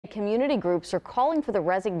community groups are calling for the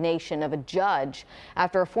resignation of a judge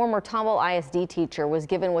after a former Tomball ISD teacher was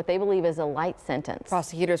given what they believe is a light sentence.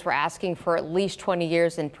 Prosecutors were asking for at least 20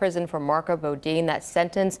 years in prison for Marka Bodine. That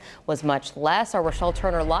sentence was much less. Our Rochelle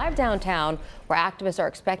Turner live downtown, where activists are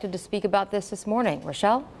expected to speak about this morning.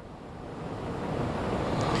 Rochelle?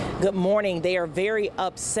 Good morning. They are very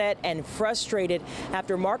upset and frustrated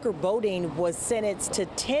after Marka Bodine was sentenced to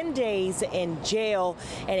 10 days in jail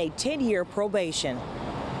and a 10-year probation.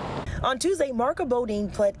 On Tuesday, Marka Bodine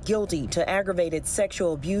pled guilty to aggravated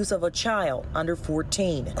sexual abuse of a child under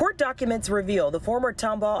 14. Court documents reveal the former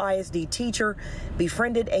Tomball ISD teacher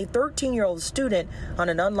befriended a 13-year-old student on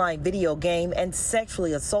an online video game and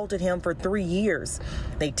sexually assaulted him for 3 years.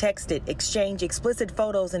 They texted, exchanged explicit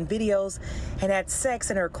photos and videos, and had sex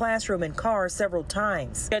in her classroom and car several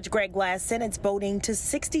times. Judge Greg Glass sentenced Bodine to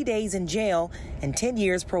 60 days in jail and 10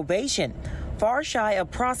 years probation, far shy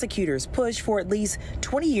of prosecutors' push for at least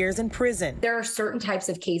 20 years in prison. There are certain types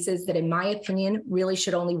of cases that, in my opinion, really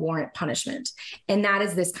should only warrant punishment, and that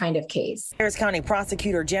is this kind of case. Harris County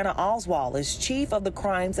Prosecutor Jana Oswald is chief of the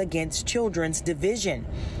Crimes Against Children's Division.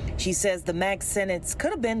 She says the max sentence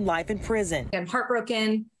could have been life in prison. I'm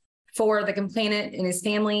heartbroken for the complainant and his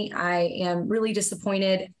family. I am really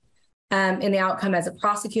disappointed in the outcome as a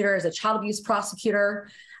prosecutor, as a child abuse prosecutor.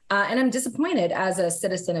 And I'm disappointed as a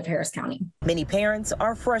citizen of Harris County. Many parents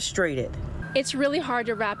are frustrated. It's really hard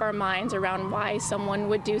to wrap our minds around why someone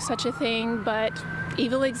would do such a thing, but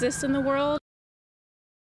evil exists in the world.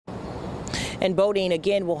 And Bodine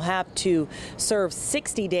again will have to serve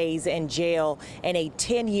 60 days in jail and a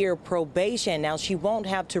 10-year probation. Now, she won't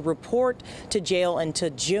have to report to jail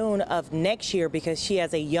until June of next year because she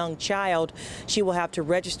has a young child. She will have to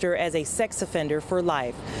register as a sex offender for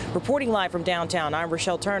life. Reporting live from downtown, I'm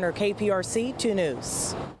Rochelle Turner, KPRC 2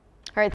 News.